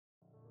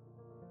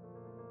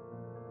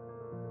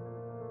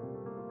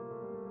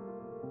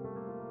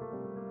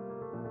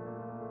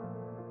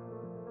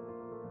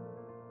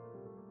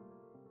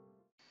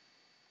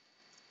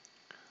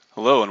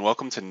Hello and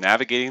welcome to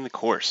Navigating the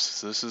Course.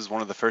 So this is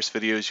one of the first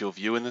videos you'll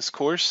view in this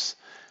course,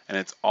 and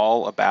it's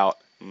all about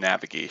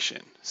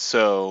navigation.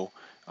 So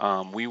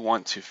we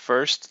want to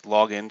first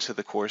log into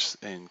the course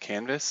in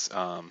Canvas.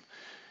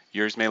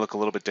 Yours may look a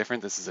little bit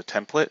different. This is a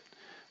template,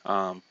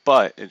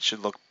 but it should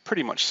look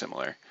pretty much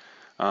similar.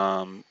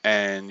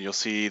 And you'll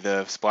see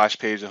the splash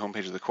page, the home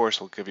page of the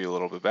course will give you a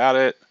little bit about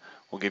it.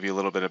 We'll give you a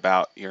little bit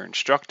about your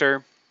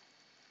instructor.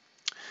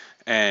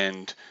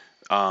 And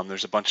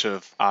there's a bunch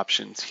of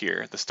options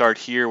here. The start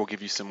here will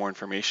give you some more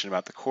information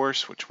about the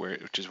course, which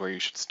is where you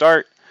should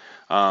start.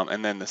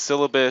 And then the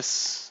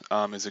syllabus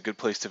is a good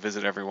place to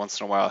visit every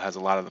once in a while. It has a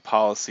lot of the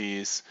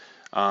policies.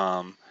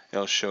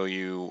 It'll show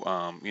you,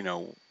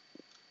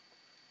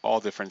 all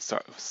different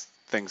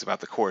things about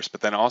the course.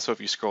 But then also,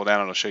 if you scroll down,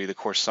 it'll show you the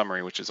course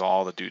summary, which is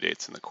all the due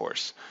dates in the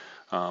course,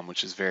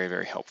 which is very,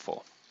 very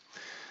helpful.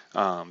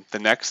 The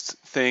next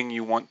thing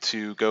you want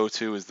to go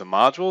to is the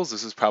modules.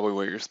 This is probably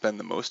where you spend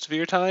the most of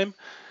your time.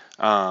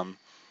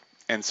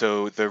 And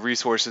so the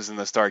resources in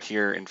the start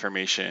here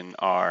information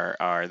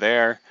are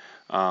there.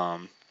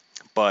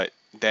 But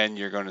then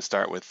you're going to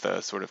start with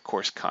the sort of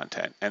course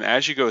content. And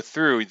as you go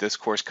through, this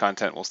course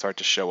content will start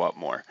to show up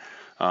more.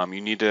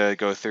 You need to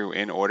go through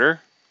in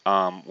order.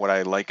 What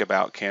I like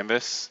about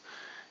Canvas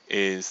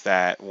is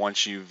that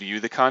once you view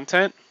the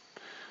content,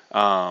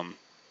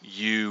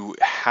 you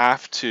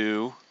have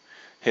to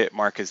hit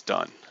mark as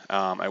done.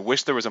 I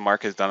wish there was a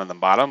mark as done on the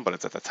bottom, but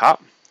it's at the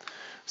top.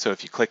 So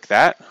if you click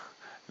that,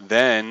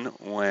 then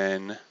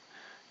when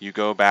you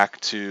go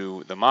back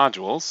to the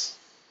modules,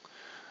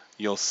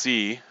 you'll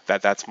see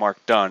that that's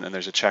marked done and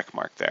there's a check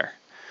mark there.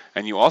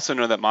 And you also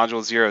know that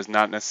module 0 is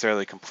not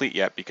necessarily complete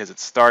yet because it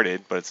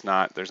started, but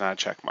there's not a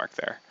check mark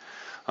there.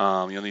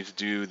 You'll need to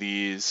do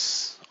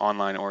these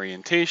online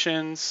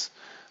orientations.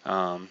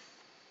 And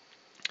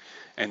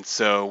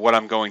so what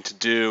I'm going to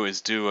do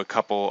is do a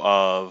couple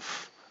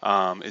of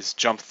is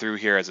jump through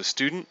here as a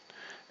student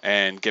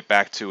and get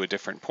back to a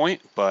different point,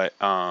 but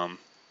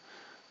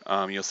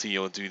you'll see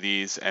you'll do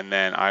these, and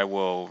then I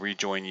will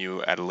rejoin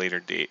you at a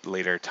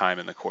later time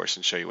in the course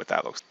and show you what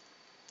that looks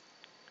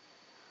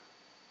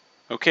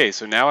like. Okay,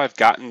 so now I've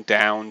gotten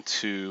down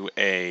to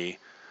a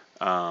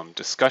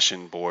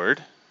discussion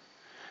board,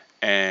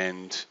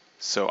 and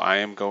so I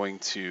am going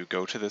to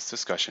go to this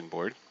discussion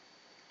board.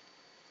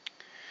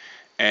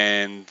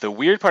 And the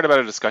weird part about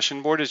a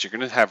discussion board is you're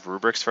going to have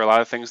rubrics for a lot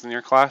of things in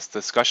your class.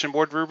 Discussion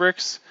board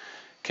rubrics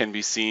can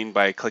be seen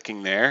by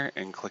clicking there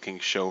and clicking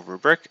show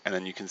rubric, and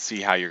then you can see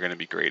how you're going to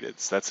be graded.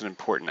 So that's an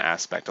important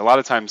aspect. A lot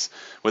of times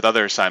with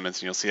other assignments,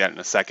 and you'll see that in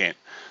a second,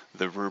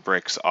 the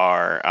rubrics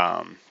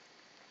are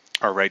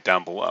right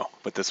down below,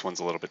 but this one's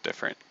a little bit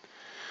different.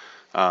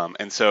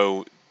 And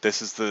so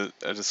this is a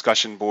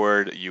discussion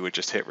board. You would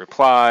just hit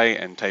reply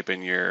and type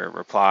in your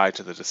reply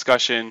to the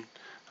discussion.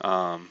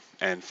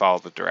 And follow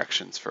the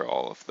directions for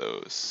all of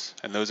those.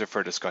 And those are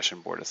for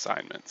discussion board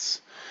assignments.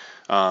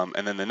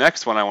 And then the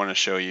next one I want to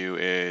show you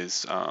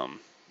is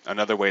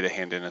another way to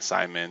hand in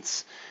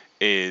assignments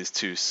is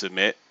to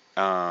submit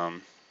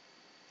an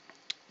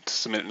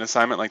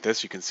assignment like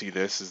this. You can see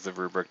this is the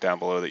rubric down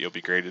below that you'll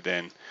be graded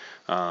in.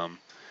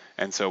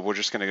 And so we're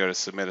just going to go to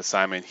submit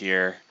assignment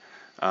here.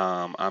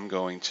 I'm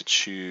going to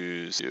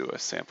choose a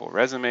sample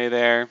resume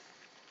there.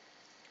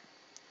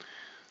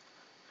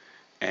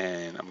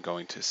 And I'm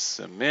going to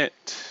submit.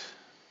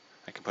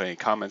 I can put any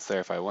comments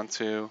there if I want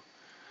to.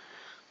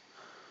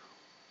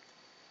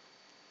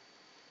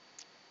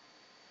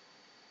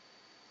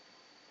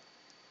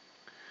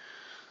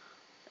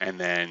 And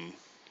then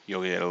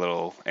you'll get a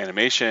little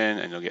animation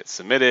and you'll get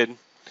submitted.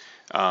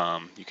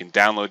 You can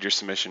download your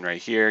submission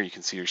right here. You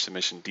can see your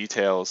submission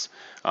details.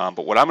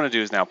 But what I'm going to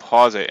do is now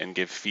pause it and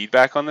give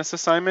feedback on this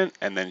assignment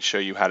and then show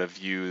you how to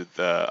view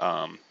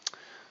the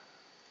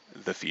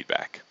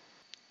feedback.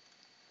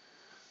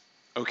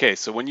 Okay,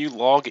 so when you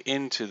log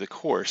into the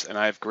course and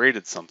I've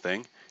graded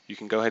something, you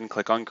can go ahead and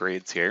click on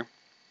grades here.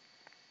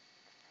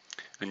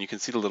 And you can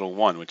see the little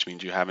 1, which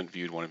means you haven't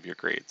viewed one of your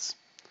grades.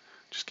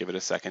 Just give it a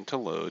second to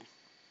load.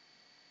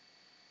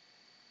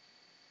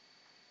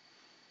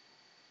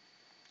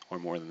 Or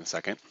more than a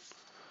second.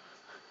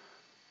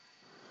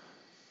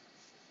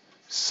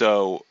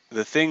 So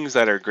the things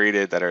that are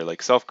graded that are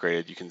like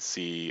self-graded, you can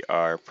see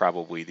are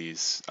probably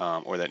these,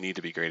 or that need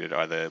to be graded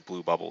are the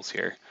blue bubbles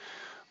here.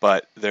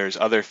 But there's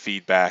other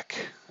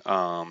feedback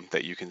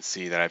that you can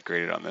see that I've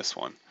graded on this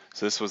one.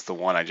 So this was the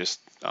one I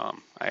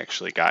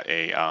actually got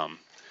a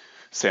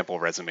sample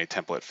resume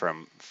template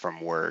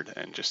from Word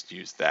and just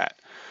used that.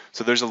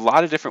 So there's a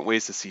lot of different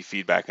ways to see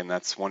feedback, and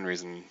that's one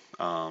reason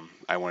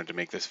I wanted to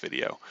make this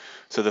video.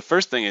 So the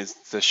first thing is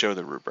to show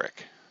the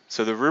rubric.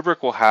 So the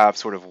rubric will have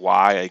sort of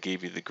why I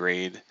gave you the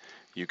grade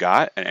you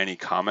got and any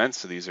comments.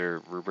 So these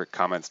are rubric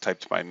comments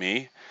typed by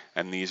me,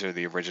 and these are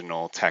the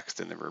original text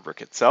in the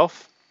rubric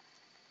itself.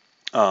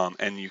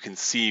 And you can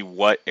see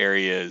what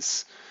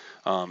areas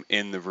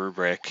in the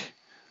rubric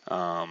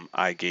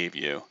I gave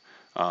you.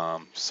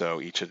 So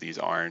each of these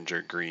orange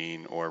or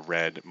green or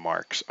red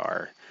marks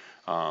are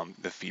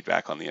the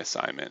feedback on the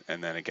assignment,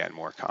 and then again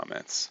more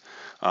comments.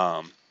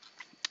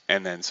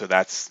 And then so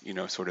that's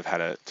sort of how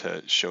to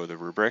show the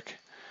rubric.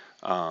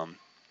 And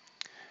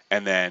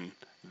then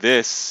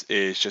this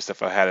is just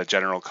if I had a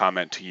general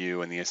comment to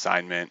you in the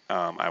assignment,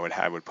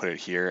 I would put it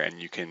here,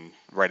 and you can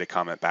write a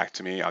comment back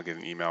to me. I'll get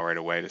an email right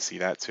away to see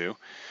that too.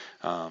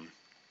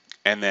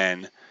 And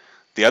then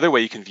the other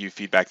way you can view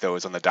feedback though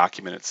is on the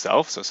document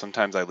itself. So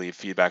sometimes I leave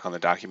feedback on the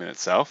document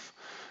itself.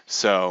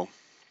 So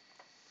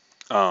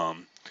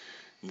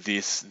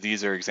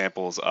these are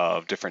examples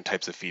of different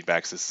types of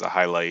feedbacks. This is a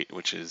highlight,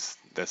 which is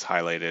this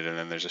highlighted, and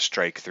then there's a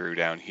strike through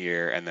down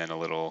here, and then a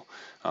little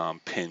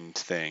pinned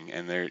thing,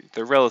 and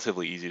they're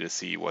relatively easy to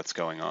see what's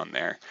going on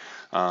there.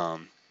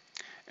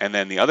 And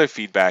then the other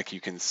feedback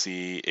you can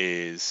see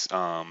is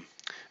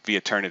via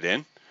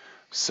Turnitin.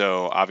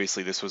 So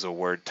obviously this was a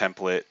Word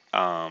template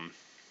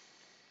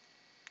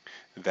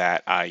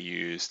that I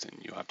used,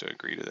 and you have to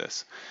agree to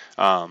this.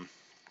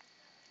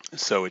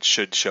 So it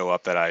should show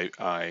up that I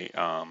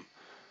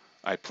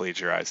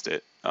plagiarized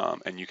it,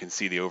 and you can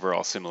see the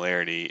overall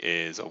similarity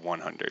is a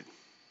 100,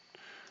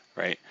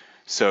 right?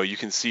 So you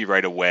can see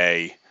right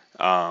away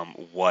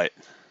what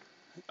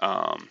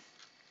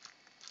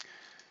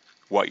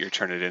your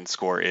Turnitin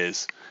score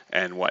is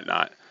and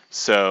whatnot.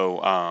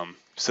 So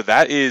so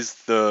that is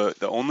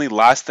the only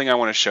last thing I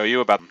want to show you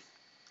about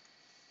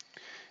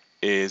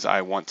is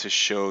I want to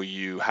show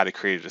you how to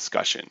create a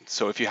discussion.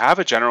 So if you have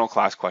a general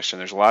class question,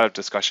 there's a lot of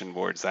discussion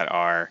boards that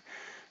are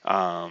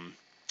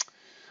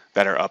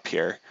up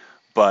here,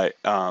 but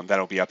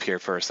that'll be up here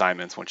for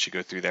assignments once you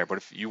go through there. But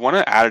if you want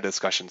to add a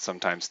discussion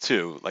sometimes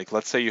too, like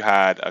let's say you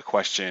had a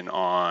question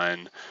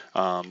on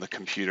the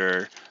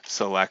computer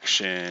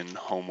selection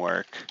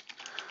homework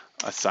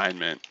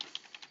assignment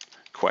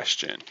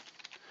question,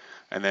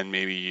 and then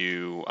maybe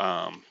you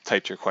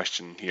typed your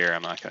question here.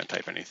 I'm not going to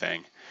type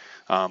anything,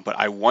 but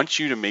I want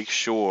you to make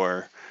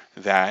sure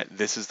that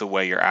this is the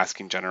way you're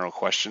asking general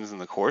questions in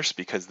the course,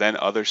 because then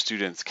other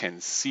students can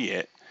see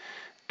it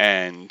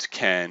and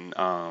can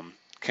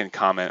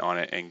comment on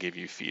it and give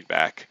you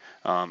feedback.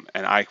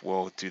 And I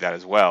will do that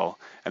as well.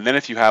 And then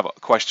if you have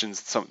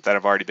questions that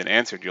have already been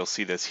answered, you'll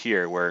see this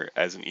here, where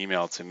as an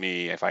email to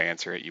me, if I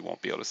answer it, you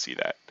won't be able to see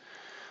that.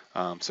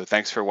 So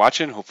thanks for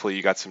watching. Hopefully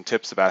you got some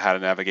tips about how to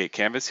navigate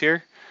Canvas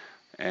here,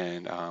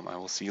 and I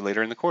will see you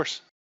later in the course.